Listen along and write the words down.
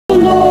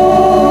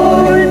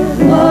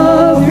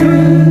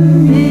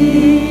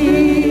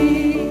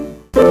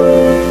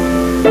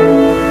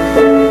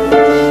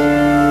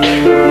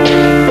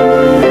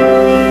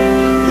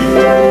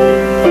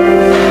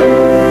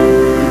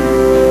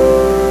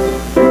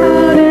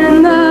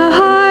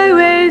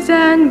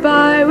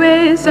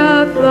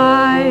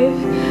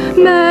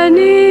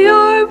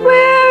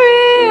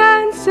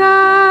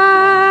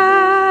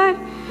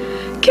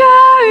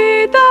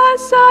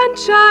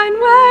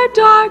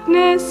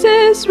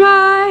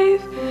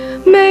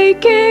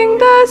making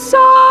the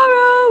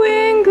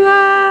sorrowing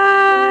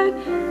glad.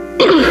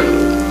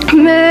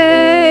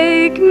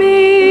 Make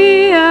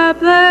me a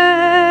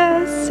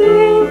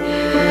blessing.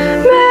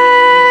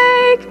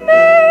 Make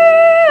me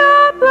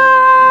a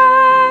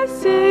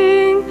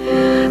blessing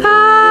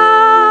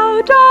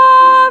out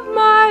of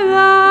my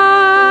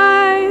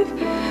life.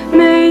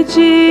 May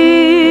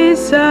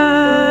Jesus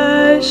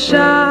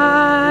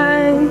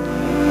shine.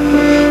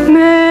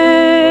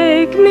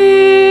 Make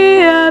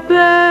me a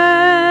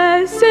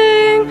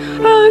blessing,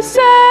 oh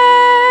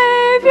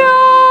Savior,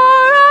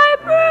 I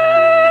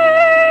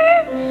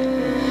pray.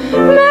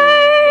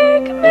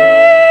 Make me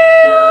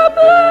a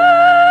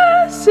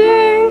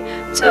blessing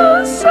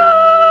to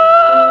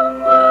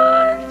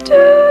someone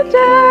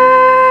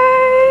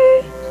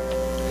today.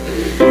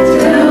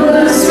 Tell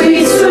the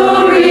sweet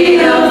story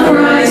of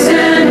Christ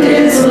and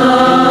His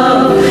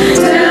love.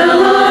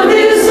 Tell of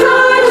His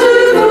heart to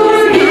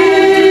forgive.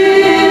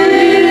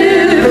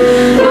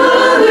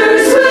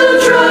 Others will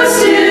trust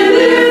Him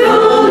if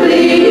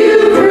only you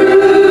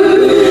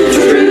prove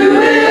true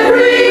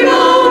every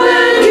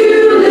moment you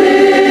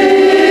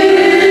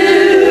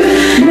live.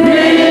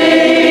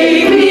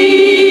 Make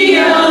me a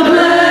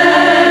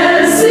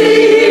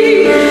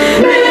blessing.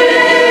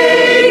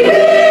 Make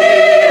me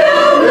a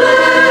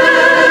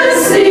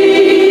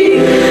blessing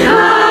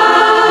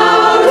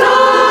out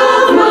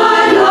of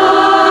my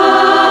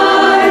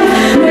life.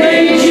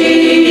 May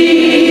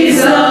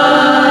Jesus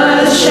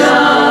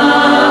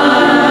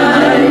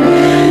shine.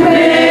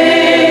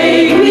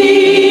 Make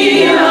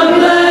me a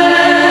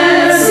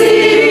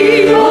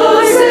blessing,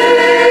 oh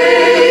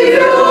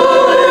Savior,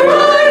 I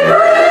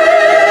pray.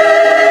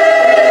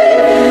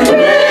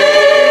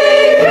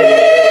 Make me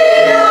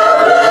a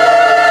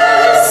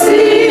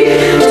blessing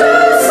to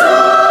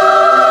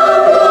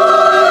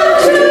someone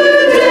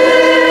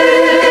today.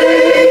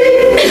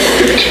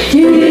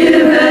 You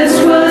give as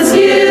was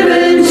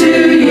given to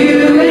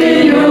you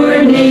in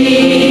your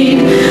need.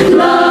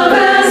 Love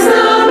as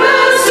the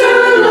Master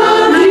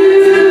loved you.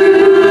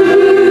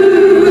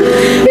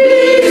 Be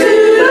to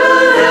the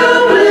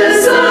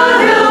helpless a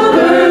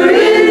helper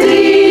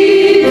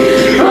indeed.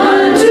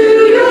 Unto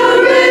your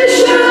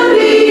mission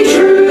be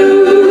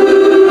true.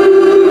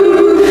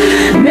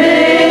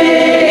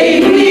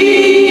 Make me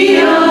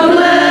a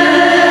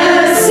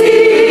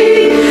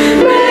blessing.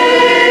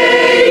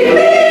 Make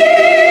me a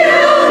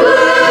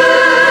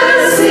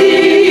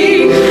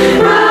blessing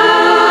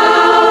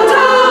out of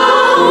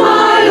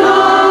my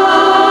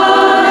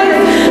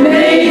life.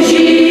 May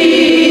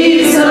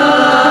Jesus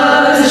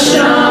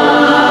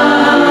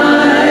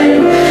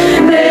shine.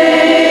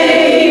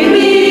 Make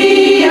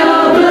me a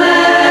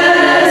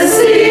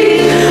blessing,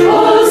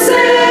 oh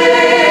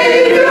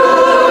Savior,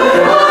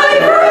 I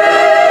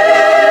pray.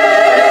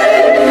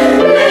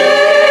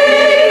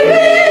 Make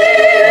me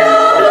a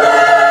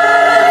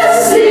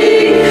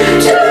blessing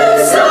to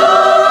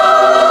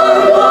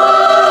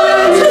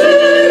someone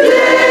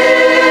today.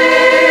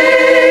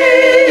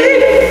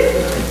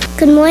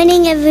 Good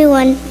morning,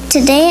 everyone.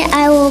 Today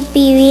I will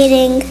be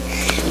reading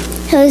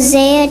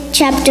Hosea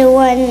chapter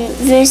 1,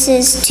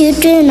 verses 2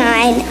 through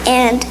 9,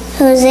 and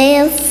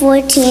Hosea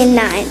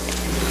 14:9.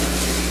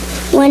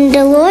 When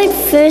the Lord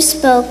first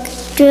spoke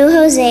through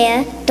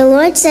Hosea, the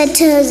Lord said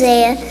to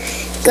Hosea,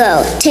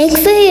 "Go, take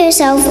for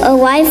yourself a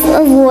wife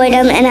of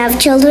whoredom and have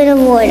children of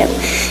whoredom.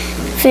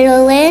 For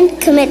the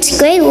land commits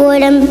great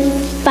whoredom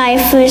by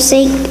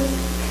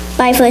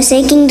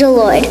forsaking the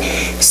Lord."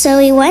 So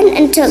he went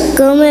and took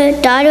Gomer,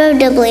 daughter of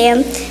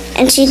Diblaim,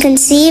 and she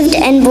conceived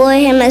and bore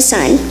him a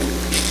son.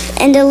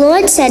 And the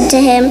Lord said to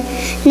him,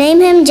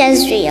 "Name him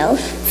Jezreel,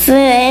 for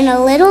in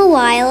a little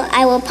while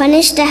I will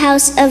punish the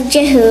house of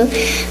Jehu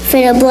for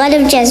the blood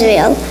of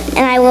Jezreel,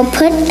 and I will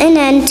put an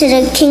end to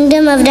the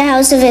kingdom of the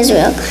house of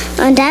Israel.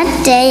 On that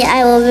day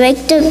I will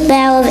break the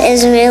bow of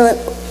Israel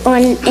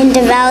in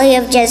the valley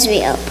of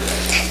Jezreel."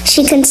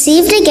 She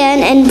conceived again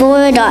and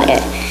bore a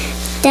daughter.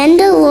 Then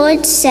the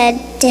Lord said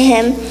to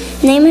him,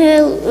 "Name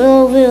her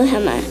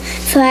Ruhamah,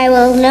 for I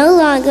will no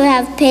longer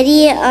have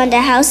pity on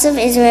the house of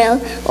Israel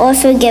or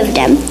forgive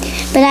them.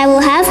 But I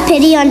will have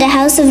pity on the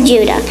house of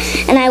Judah,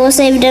 and I will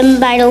save them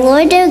by the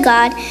Lord their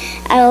God.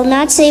 I will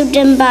not save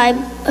them by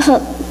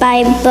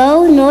bow,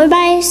 nor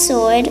by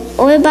sword,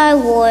 or by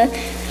war,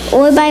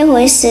 or by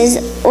horses,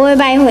 or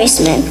by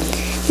horsemen."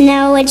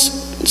 Now when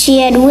she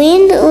had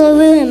weaned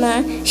Ruhamah,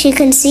 she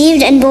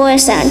conceived and bore a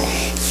son.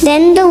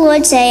 Then the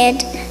Lord said,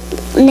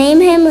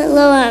 "Name him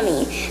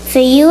Lo-Ammi,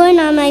 for you are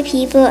not my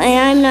people, and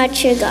I am not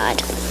your God."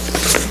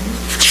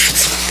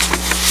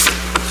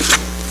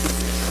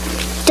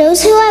 Those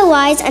who are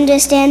wise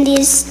understand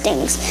these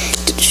things.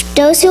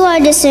 Those who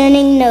are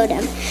discerning know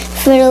them.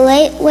 For the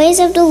ways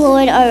of the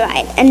Lord are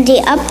right, and the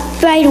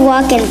upright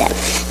walk in them,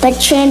 but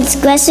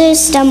transgressors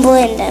stumble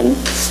in them.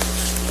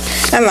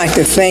 I'd like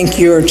to thank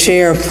your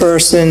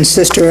chairperson,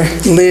 Sister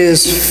Liz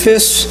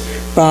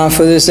Fischbaugh,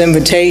 for this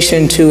invitation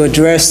to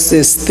address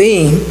this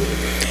theme,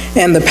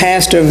 and the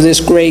pastor of this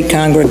great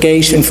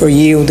congregation for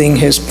yielding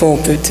his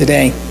pulpit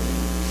today.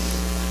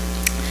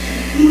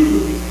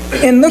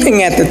 In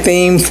looking at the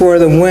theme for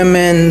the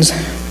Women's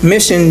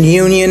Mission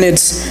Union,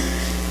 it's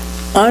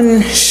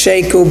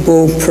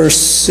unshakable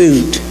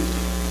pursuit.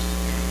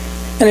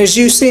 And as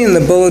you see in the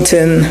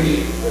bulletin,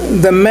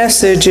 the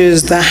message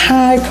is the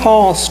high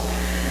cost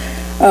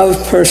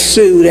of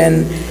pursuit.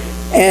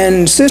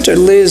 And Sister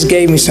Liz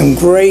gave me some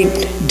great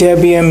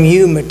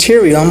WMU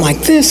material. I'm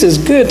like, this is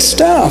good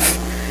stuff.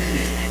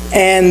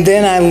 And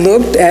then I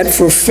looked at,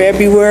 for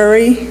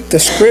February, the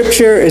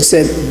scripture, it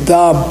said,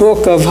 the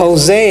book of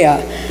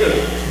Hosea.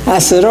 I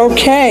said,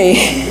 okay.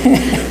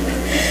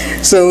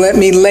 So let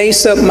me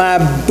lace up my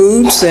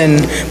boots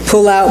and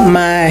pull out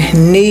my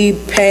knee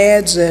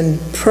pads and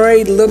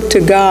pray, look to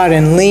God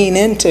and lean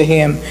into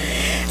Him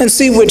and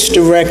see which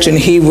direction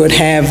He would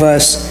have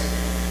us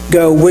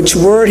go, which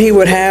word He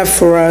would have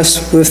for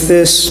us with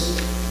this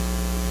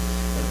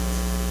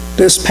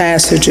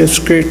passage of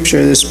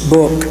scripture, this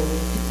book.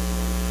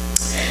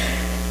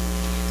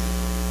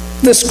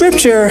 The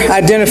scripture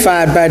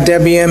identified by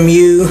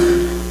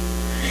WMU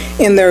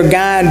in their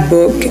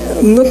guidebook,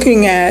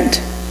 looking at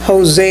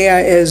Hosea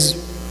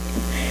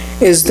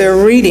is their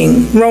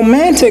reading.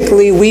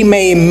 Romantically, we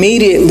may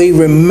immediately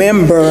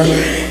remember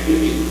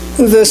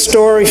the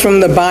story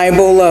from the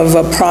Bible of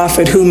a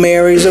prophet who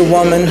marries a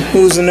woman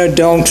who's an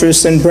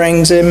adulteress and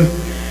brings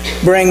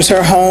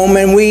her home,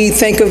 and we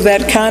think of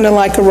that kind of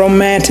like a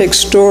romantic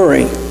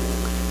story.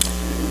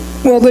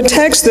 Well, the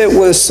text that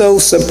was so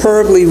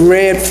superbly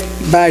read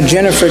by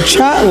Jennifer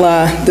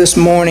Chatla this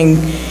morning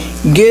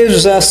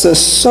gives us a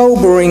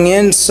sobering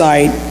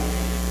insight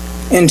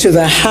into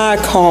the high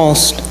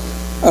cost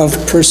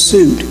of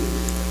pursuit.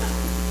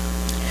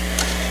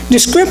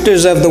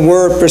 Descriptors of the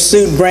word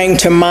pursuit bring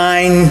to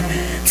mind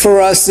for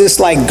us this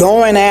like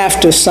going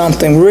after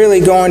something, really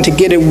going to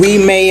get it. We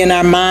may in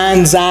our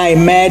mind's eye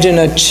imagine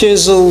a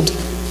chiseled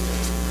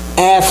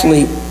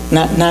athlete,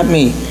 not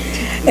me.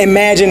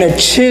 Imagine a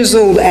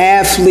chiseled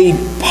athlete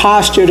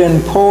postured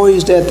and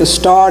poised at the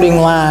starting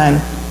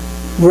line,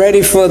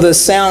 ready for the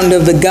sound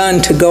of the gun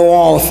to go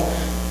off,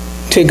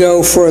 to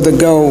go for the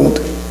gold.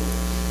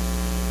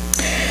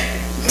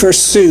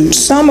 Pursuit.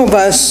 Some of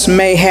us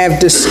may have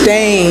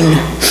disdain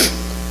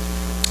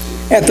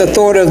at the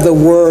thought of the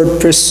word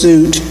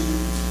pursuit,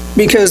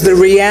 because the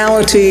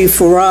reality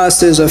for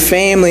us is a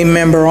family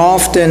member,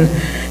 often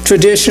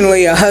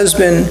traditionally a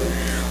husband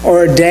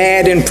or a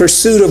dad, in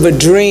pursuit of a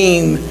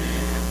dream,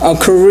 a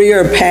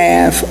career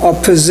path, a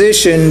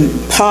position,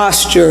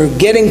 posture,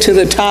 getting to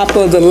the top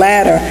of the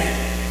ladder.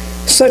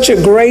 Such a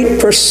great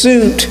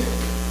pursuit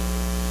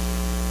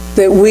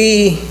that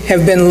we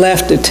have been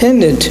left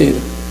attended to.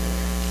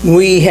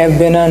 We have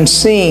been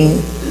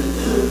unseen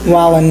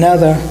while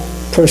another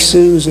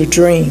pursues a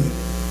dream.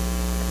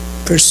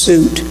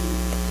 Pursuit.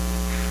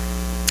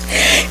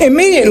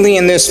 Immediately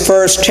in this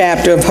first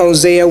chapter of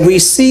Hosea, we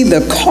see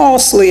the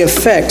costly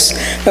effects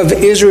of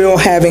Israel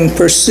having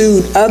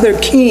pursued other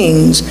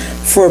kings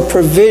for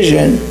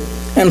provision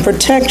and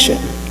protection.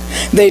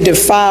 They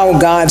defile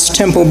God's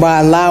temple by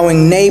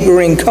allowing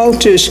neighboring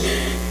cultish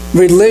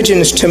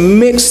religions to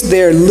mix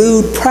their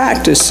lewd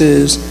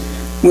practices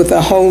with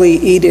the holy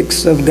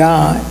edicts of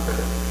God.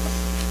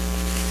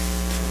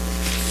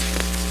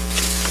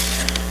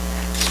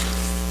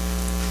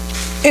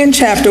 In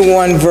chapter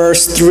 1,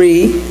 verse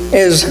 3,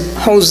 as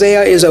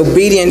Hosea is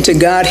obedient to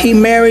God, he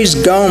marries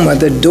Gomer,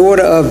 the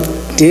daughter of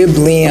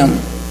Diblaim.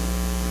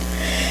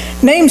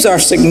 Names are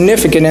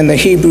significant in the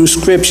Hebrew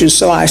scriptures,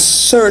 so I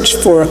searched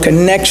for a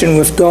connection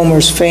with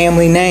Gomer's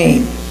family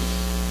name.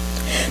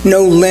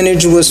 No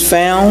lineage was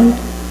found.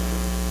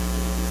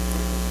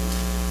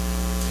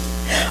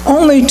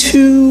 Only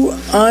two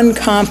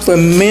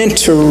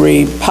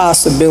uncomplimentary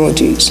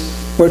possibilities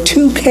were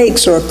two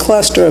cakes or a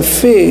cluster of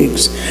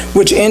figs,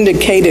 which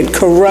indicated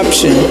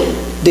corruption,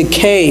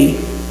 decay,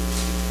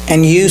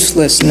 and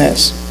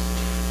uselessness.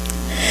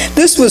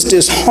 This was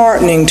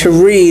disheartening to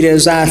read,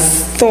 as I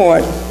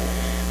thought,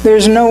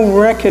 there's no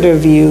record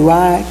of you.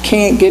 I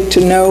can't get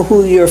to know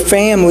who your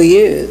family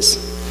is,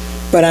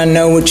 but I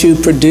know what you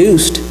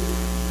produced,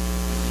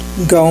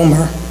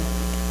 Gomer.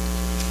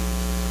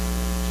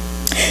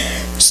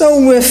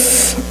 So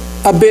with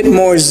a bit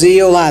more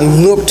zeal, I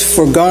looked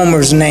for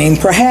Gomer's name.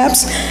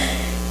 Perhaps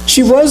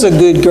she was a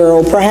good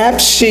girl.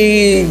 Perhaps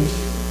she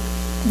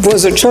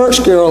was a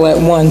church girl at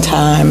one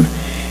time,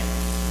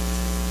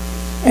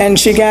 and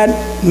she got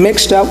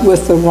mixed up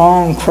with the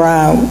wrong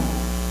crowd.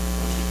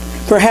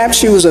 Perhaps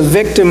she was a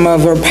victim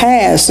of her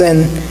past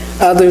and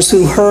others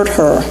who hurt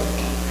her.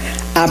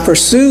 I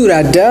pursued,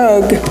 I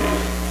dug,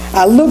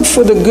 I looked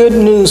for the good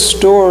news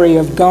story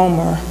of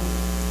Gomer.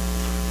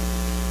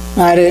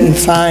 I didn't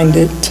find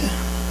it,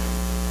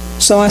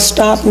 so I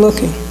stopped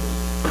looking.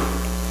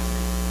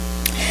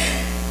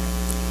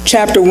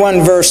 Chapter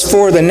 1, verse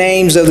 4, the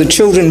names of the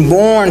children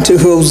born to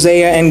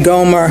Hosea and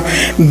Gomer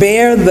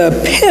bear the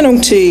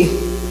penalty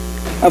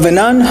of an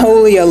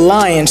unholy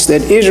alliance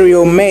that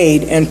Israel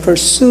made in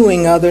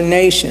pursuing other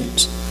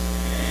nations.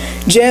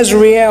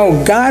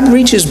 Jezreel, God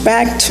reaches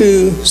back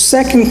to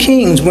 2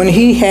 Kings when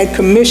he had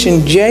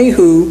commissioned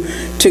Jehu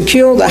to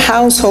kill the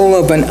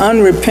household of an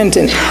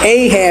unrepentant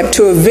Ahab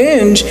to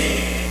avenge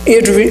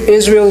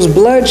Israel's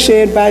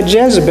bloodshed by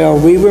Jezebel.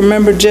 We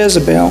remember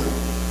Jezebel.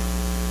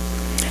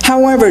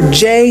 However,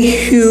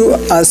 Jehu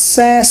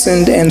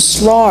assassinated and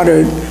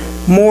slaughtered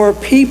more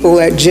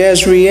people at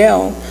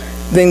Jezreel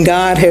than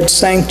God had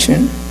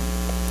sanctioned.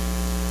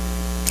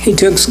 He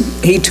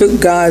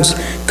took God's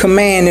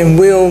command and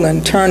will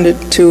and turned it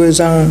to his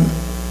own.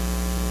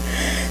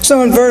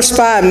 So in verse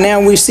 5,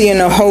 now we see in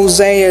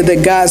Hosea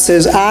that God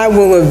says, I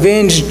will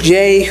avenge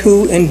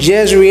Jehu and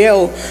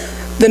Jezreel,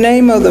 the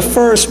name of the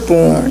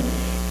firstborn,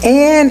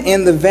 and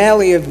in the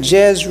valley of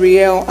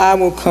Jezreel I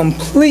will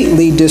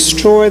completely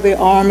destroy the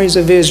armies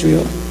of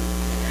Israel.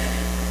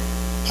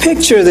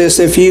 Picture this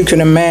if you can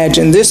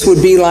imagine. This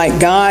would be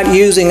like God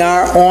using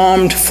our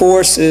armed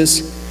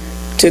forces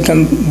to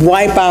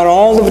wipe out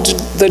all of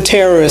the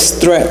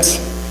terrorist threats.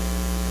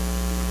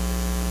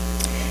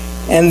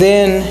 And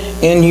then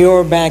in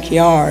your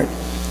backyard,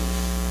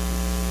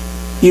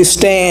 you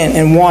stand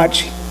and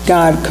watch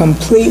God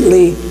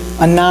completely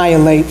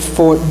annihilate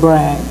Fort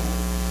Bragg.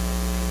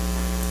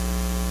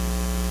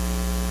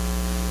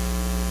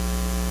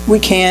 We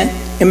can't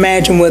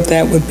imagine what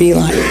that would be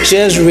like.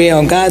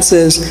 Jezreel, God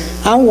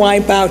says, I'll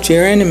wipe out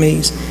your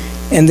enemies,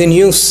 and then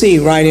you'll see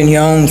right in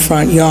your own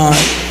front yard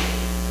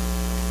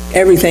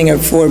everything at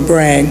Fort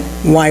Bragg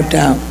wiped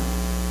out.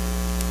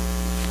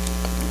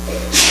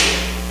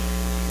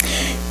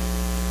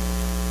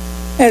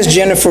 As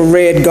Jennifer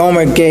read,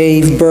 Gomer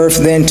gave birth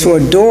then to a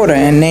daughter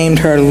and named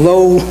her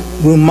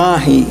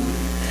Lo-Rumahi.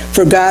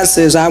 For God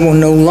says, I will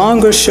no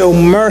longer show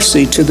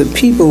mercy to the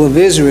people of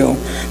Israel,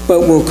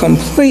 but will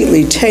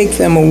completely take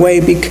them away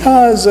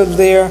because of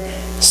their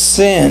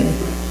sin.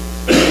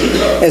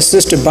 As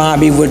Sister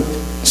Bobby would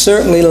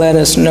certainly let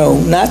us know,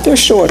 not their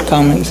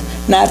shortcomings,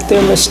 not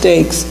their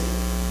mistakes,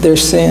 their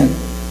sin.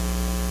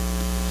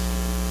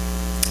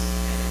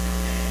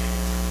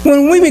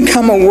 When we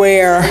become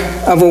aware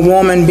of a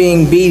woman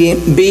being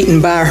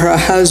beaten by her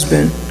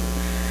husband,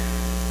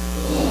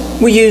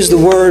 we use the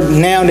word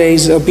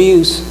nowadays,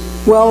 abuse.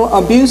 Well,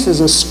 abuse is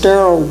a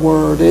sterile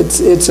word.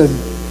 It's a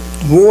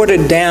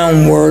watered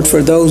down word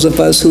for those of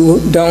us who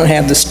don't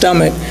have the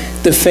stomach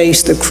to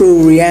face the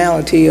cruel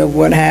reality of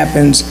what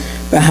happens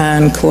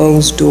behind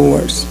closed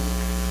doors.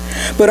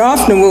 But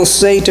often we'll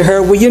say to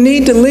her, well, you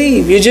need to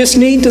leave. You just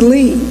need to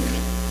leave.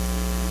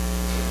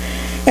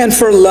 And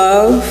for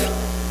love,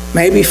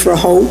 maybe for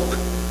hope,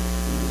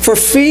 for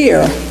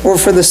fear, or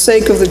for the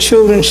sake of the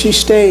children, she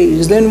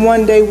stays. Then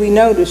one day we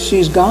notice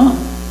she's gone.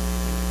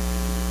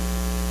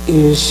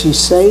 Is she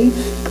safe?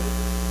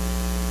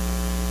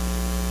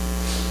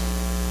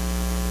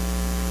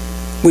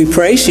 We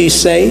pray she's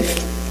safe.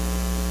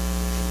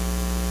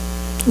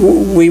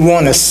 We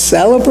want to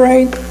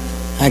celebrate,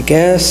 I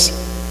guess.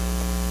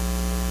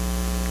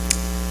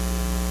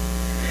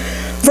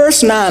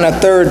 Verse 9, a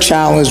third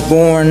child is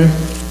born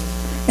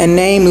and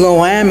named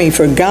Lo-Ami,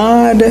 for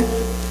God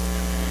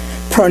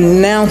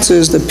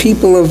pronounces the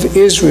people of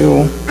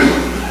Israel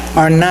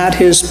are not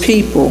his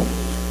people.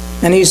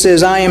 And he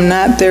says, I am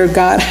not their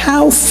God.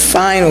 How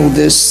final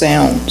this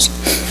sounds,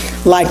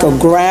 like a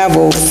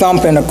gravel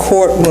thump in a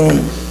courtroom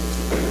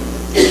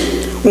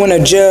when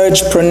a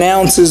judge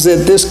pronounces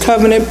that this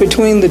covenant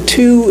between the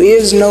two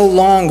is no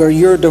longer,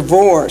 you're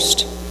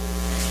divorced,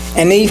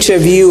 and each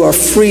of you are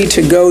free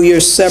to go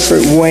your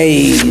separate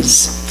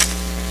ways.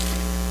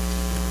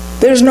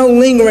 There's no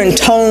lingering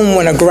tone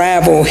when a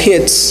gravel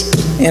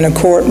hits in a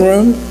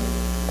courtroom.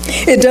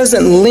 It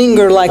doesn't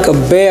linger like a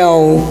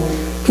bell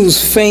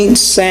whose faint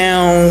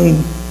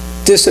sound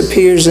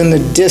disappears in the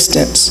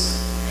distance.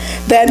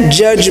 That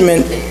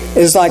judgment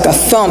is like a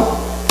thump,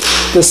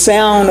 the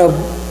sound of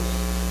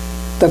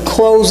the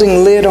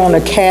closing lid on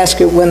a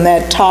casket when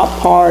that top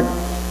part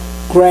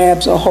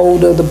grabs a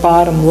hold of the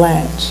bottom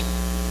latch.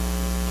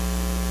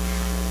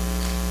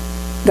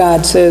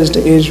 God says to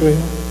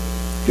Israel,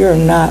 you're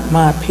not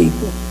my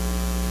people.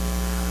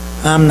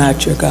 I'm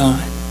not your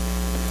God.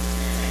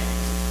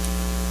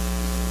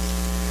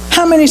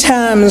 How many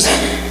times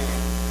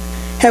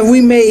have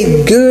we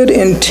made good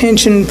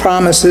intentioned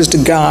promises to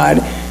God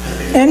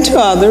and to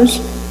others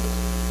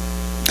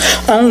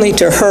only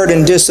to hurt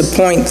and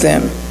disappoint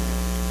them?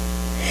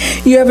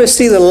 You ever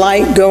see the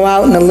light go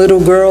out in a little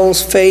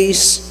girl's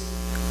face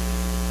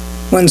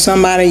when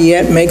somebody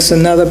yet makes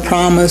another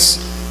promise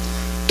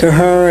to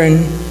her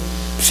and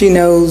she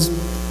knows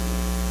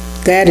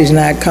Daddy's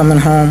not coming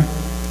home,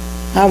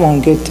 I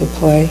won't get to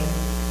play?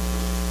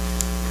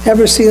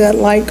 Ever see that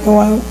light go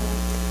out?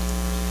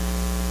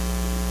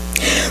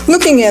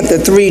 Looking at the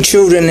three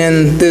children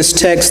in this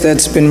text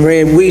that's been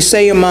read, we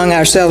say among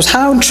ourselves,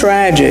 how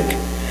tragic.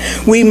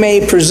 We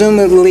may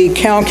presumably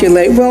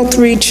calculate, well,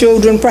 3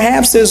 children,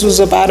 perhaps this was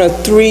about a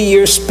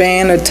 3-year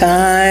span of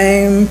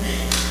time.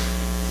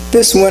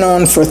 This went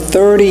on for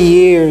 30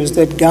 years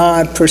that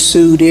God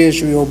pursued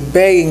Israel,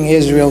 begging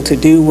Israel to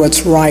do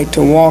what's right,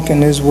 to walk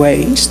in his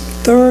ways.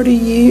 30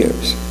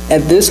 years.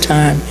 at this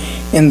time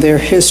in their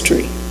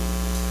history.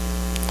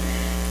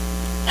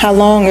 How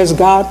long has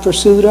God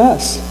pursued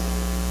us?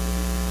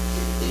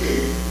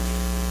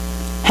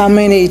 How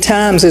many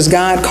times has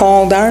God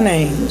called our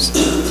names?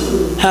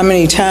 How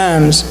many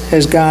times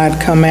has God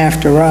come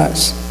after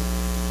us,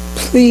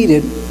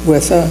 pleaded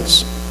with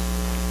us?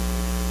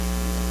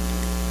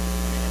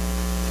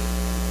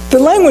 The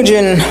language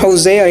in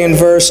Hosea in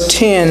verse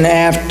 10,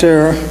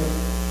 after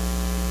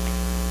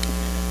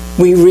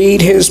we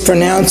read his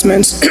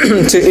pronouncements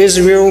to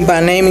Israel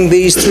by naming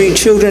these three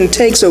children,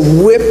 takes a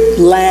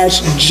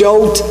whiplash,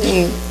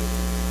 jolting,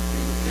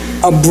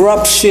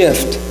 abrupt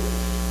shift.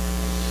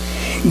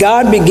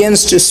 God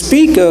begins to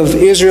speak of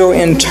Israel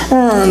in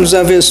terms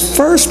of his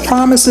first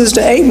promises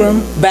to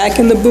Abram back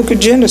in the book of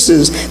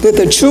Genesis, that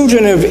the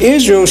children of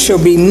Israel shall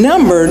be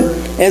numbered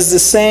as the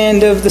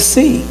sand of the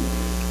sea.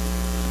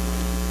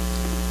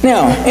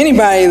 Now,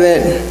 anybody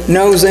that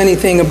knows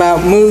anything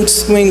about mood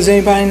swings,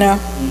 anybody know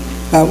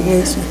about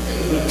mood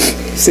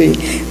swings? See,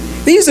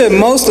 these are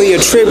mostly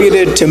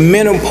attributed to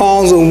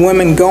menopausal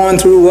women going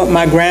through what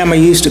my grandma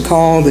used to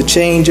call the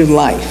change of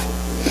life.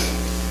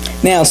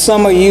 Now,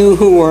 some of you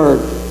who are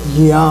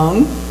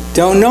young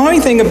don't know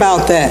anything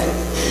about that,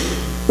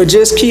 but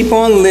just keep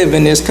on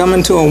living. It's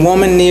coming to a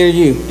woman near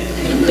you.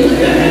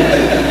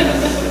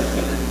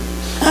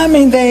 I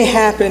mean, they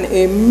happen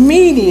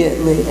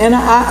immediately. And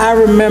I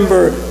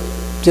remember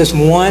just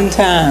one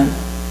time,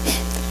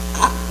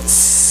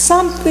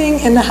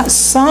 something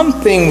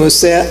was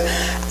said.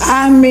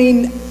 I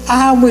mean,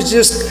 I was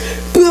just,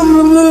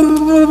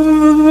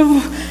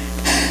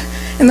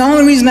 and the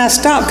only reason I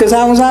stopped because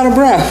I was out of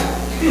breath.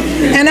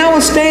 And I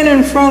was standing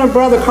in front of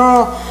Brother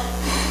Carl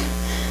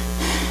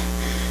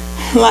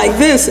like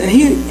this, and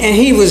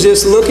he was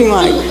just looking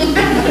like,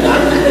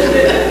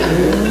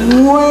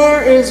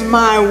 where is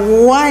my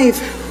wife?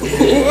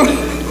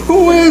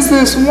 Who is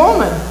this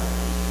woman?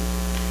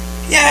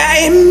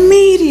 Yeah,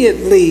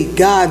 immediately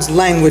God's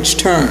language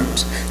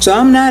turns. So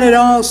I'm not at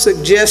all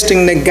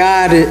suggesting that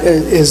God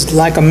is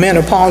like a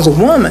menopausal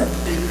woman.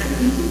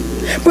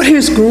 But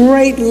his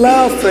great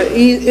love for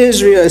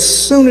Israel,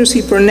 as soon as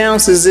he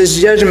pronounces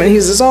this judgment, he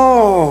says,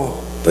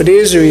 oh, but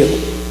Israel,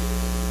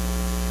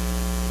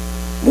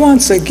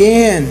 once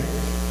again,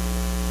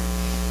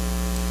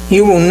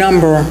 you will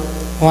number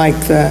like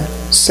the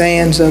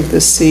sands of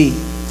the sea.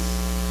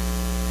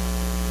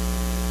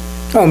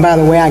 Oh, and by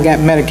the way, I got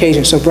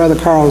medication, so Brother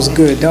Carl's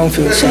good. Don't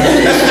feel sorry.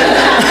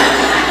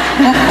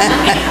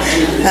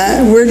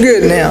 We're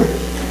good now.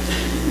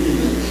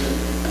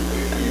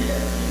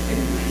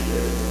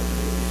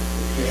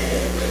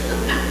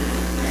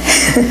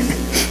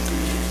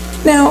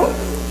 Now,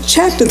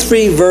 chapter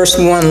 3, verse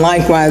 1,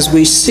 likewise,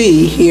 we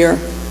see here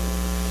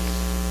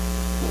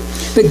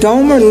that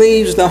Gomer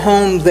leaves the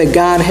home that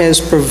God has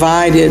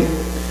provided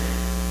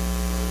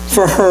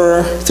for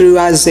her through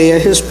Isaiah,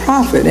 his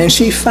prophet, and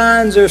she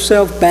finds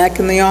herself back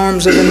in the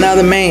arms of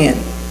another man.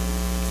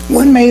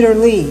 What made her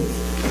leave?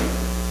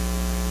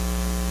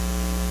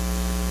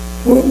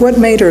 What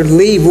made her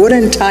leave? What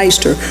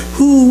enticed her?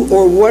 Who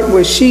or what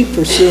was she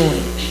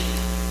pursuing?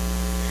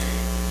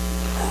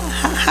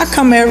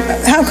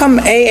 How come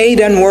AA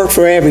doesn't work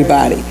for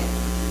everybody?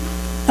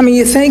 I mean,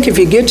 you think if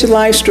you get your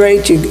life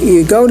straight,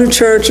 you go to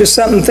church or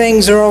something,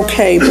 things are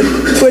okay.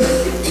 But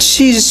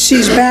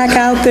she's back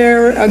out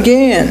there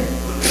again.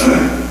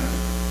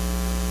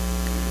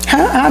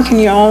 How can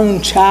your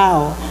own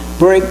child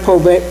break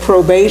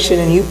probation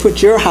and you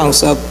put your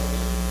house up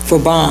for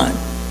bond?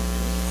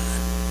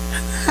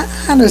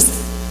 How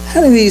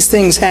do these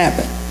things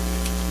happen?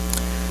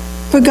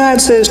 But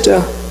God says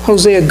to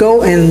Hosea,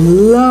 go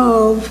and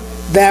love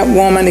that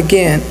woman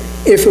again.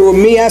 If it were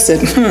me, I said,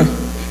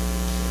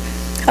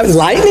 I was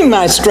lightning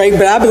my straight,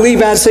 but I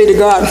believe I'd say to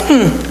God,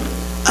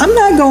 I'm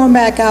not going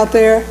back out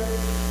there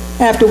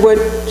after what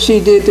she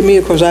did to me.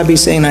 Of course, I'd be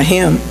saying a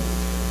him.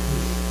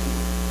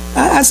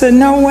 I said,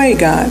 no way,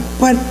 God.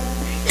 But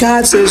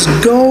God says,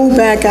 go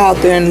back out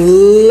there and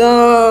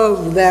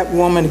love that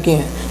woman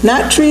again.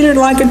 Not treat her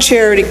like a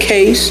charity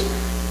case.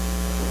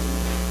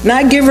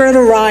 Not give her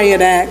the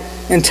riot act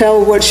and tell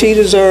her what she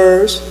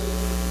deserves.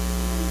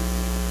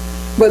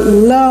 But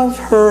love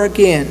her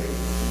again.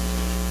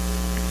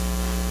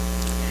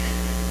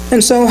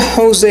 And so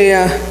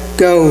Hosea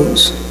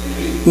goes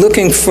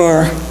looking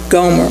for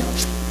Gomer.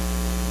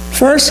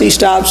 First, he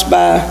stops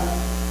by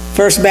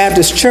First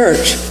Baptist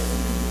Church,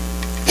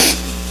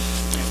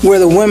 where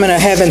the women are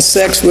having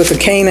sex with the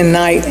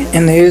Canaanite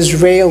and the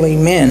Israeli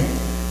men.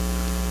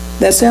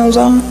 That sounds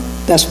odd?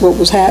 That's what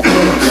was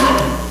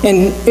happening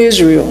in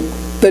Israel.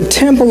 The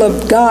temple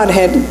of God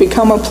had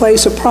become a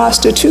place of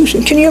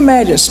prostitution. Can you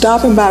imagine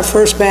stopping by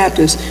First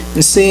Baptist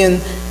and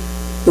seeing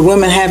the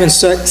women having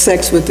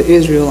sex with the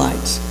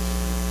Israelites?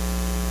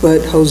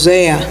 But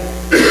Hosea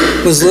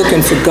was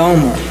looking for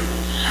Gomer.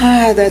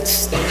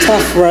 That's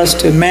tough for us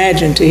to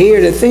imagine, to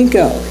hear, to think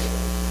of.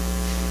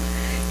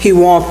 He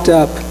walked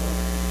up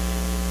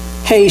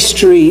Hay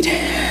Street.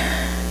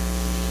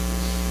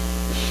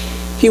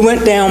 He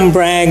went down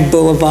Bragg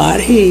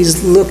Boulevard.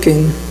 He's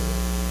looking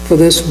for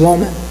this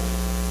woman.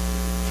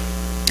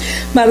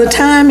 By the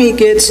time he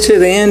gets to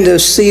the end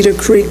of Cedar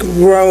Creek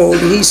Road,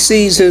 he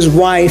sees his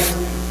wife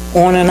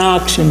on an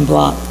auction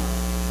block.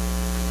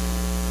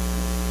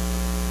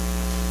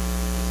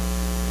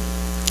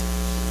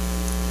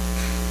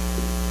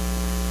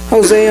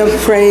 Hosea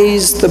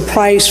praised the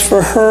price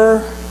for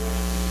her,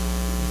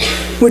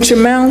 which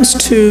amounts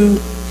to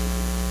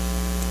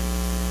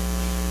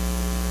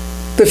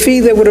the fee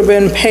that would have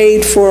been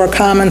paid for a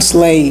common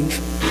slave.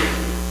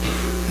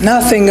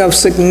 Nothing of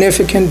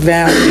significant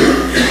value.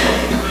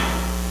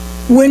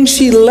 When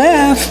she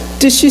left,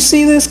 did she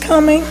see this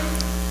coming?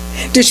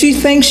 Did she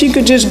think she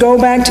could just go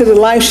back to the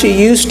life she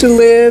used to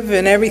live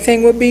and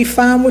everything would be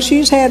fine? Well,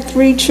 she's had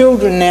 3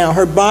 children now.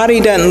 Her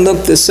body doesn't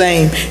look the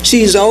same.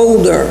 She's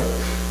older.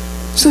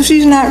 So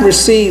she's not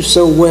received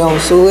so well.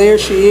 So there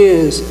she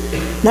is,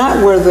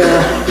 not where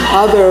the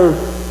other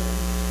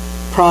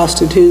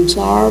prostitutes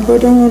are,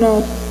 but on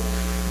an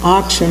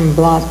auction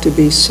block to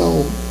be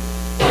sold,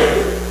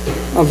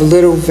 of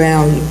little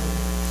value.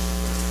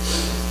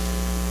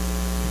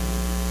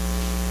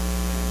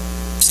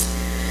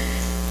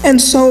 And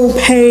so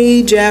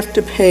page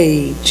after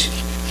page,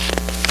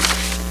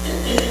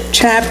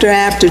 chapter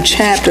after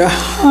chapter,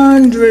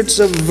 hundreds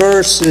of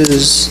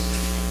verses,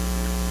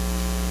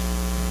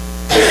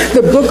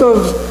 the book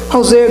of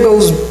Hosea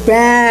goes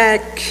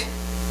back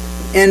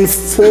and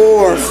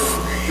forth,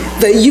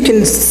 that you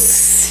can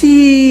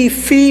see,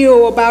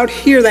 feel, about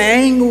here the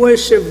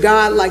anguish of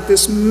God like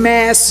this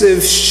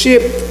massive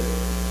ship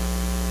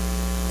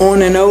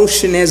on an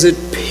ocean as it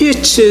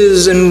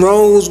pitches and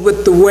rolls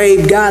with the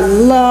wave. God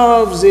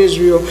loves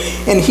Israel,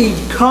 and he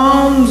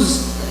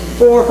comes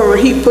for her,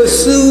 he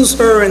pursues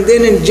her, and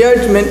then in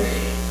judgment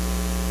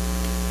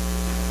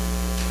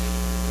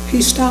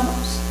he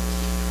stops.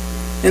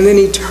 And then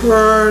he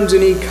turns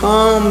and he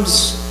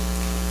comes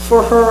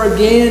for her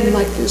again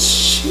like this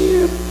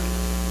ship.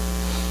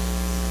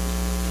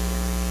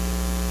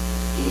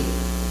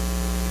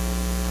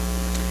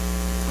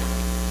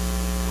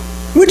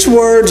 Which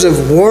words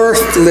of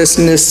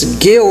worthlessness,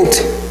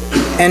 guilt,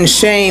 and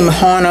shame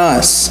haunt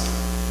us?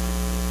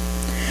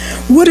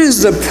 What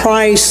is the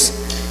price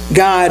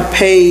God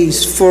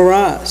pays for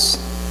us?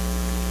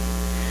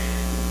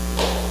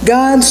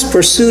 God's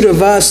pursuit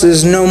of us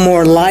is no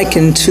more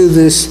likened to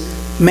this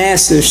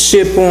massive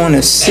ship on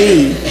a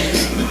sea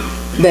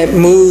that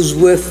moves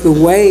with the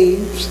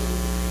waves.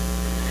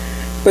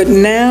 But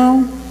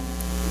now,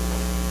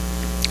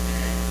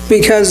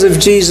 because of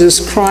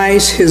Jesus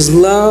Christ, his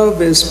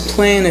love is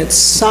planted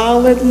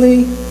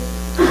solidly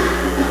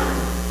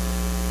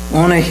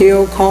on a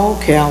hill called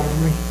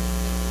Calvary.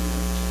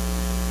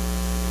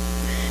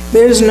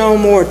 There's no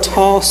more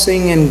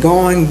tossing and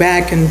going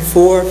back and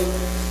forth.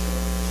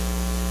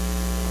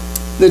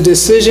 The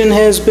decision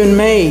has been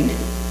made.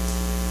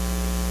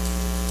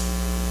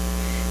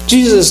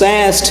 Jesus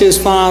asked his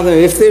Father,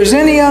 if there's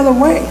any other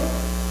way,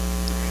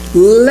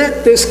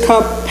 let this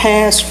cup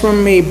pass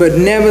from me, but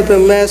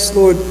nevertheless,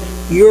 Lord,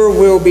 your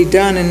will be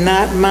done and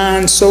not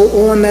mine.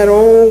 So on that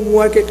old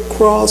rugged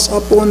cross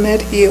up on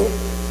that hill,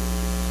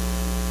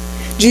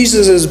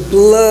 Jesus'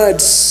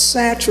 blood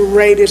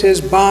saturated his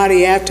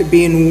body after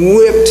being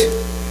whipped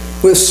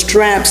with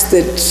straps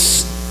that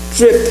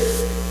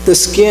stripped the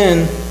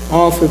skin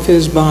off of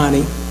his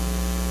body.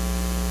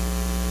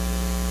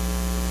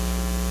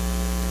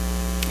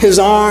 His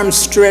arms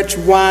stretched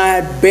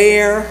wide,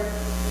 bare,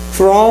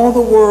 for all the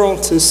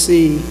world to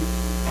see.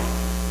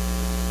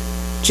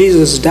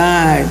 Jesus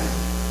died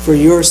for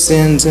your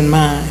sins and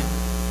mine.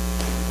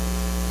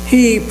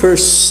 He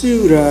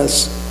pursued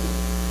us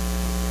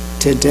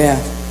to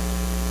death.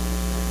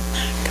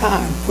 My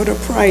God, what a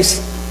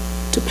price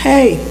to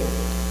pay.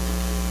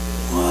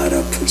 What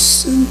a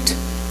pursuit.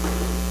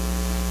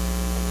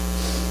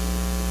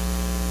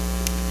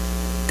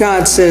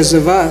 God says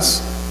of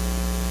us,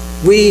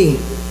 we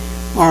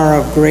are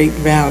of great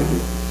value.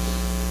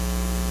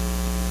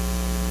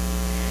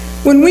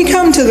 When we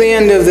come to the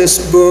end of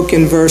this book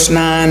in verse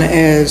 9,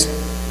 as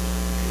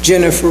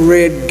Jennifer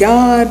read,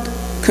 God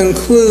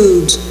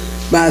concludes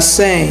by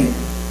saying,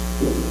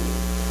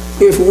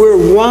 if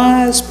we're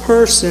wise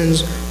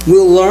persons,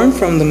 we'll learn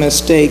from the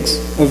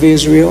mistakes of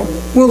Israel.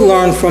 We'll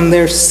learn from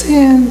their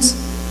sins.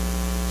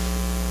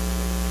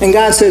 And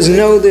God says,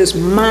 know this,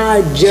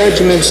 my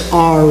judgments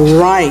are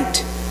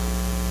right.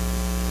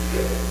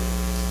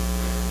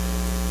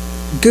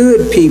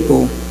 Good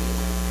people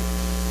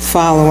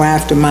follow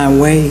after my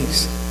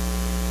ways.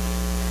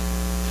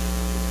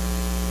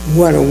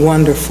 What a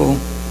wonderful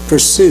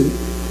pursuit,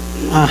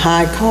 a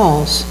high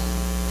cost.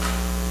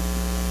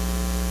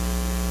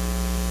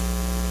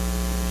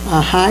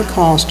 A high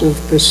cost of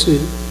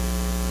pursuit.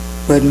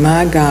 But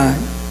my God,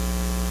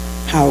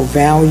 how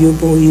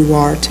valuable you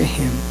are to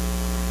him.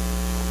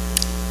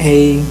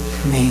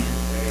 Amen.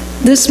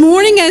 This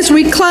morning, as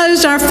we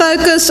close our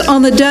focus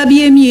on the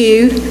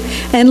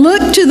WMU and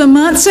look to the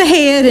months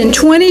ahead in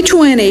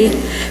 2020,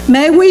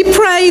 may we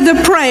pray the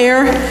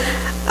prayer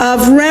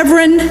of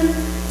Reverend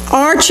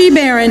Archie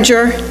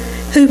Barringer,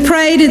 who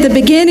prayed at the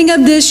beginning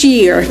of this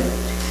year.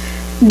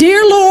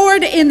 Dear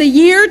Lord, in the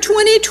year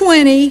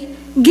 2020,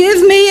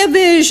 give me a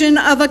vision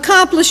of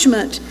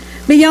accomplishment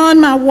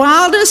beyond my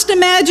wildest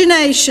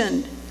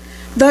imagination,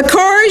 the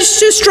courage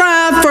to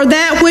strive for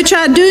that which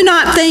I do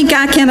not think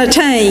I can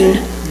attain,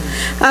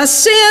 a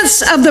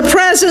sense of the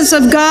presence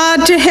of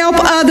God to help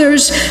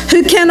others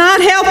who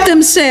cannot help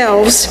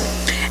themselves,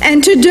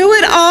 and to do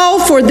it all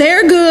for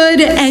their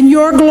good and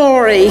your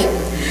glory,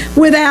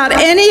 without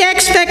any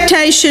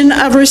expectation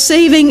of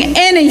receiving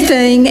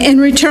anything in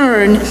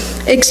return,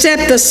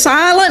 except the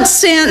silent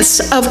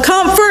sense of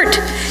comfort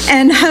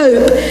and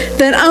hope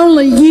that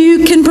only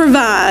you can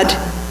provide.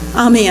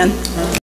 Amen.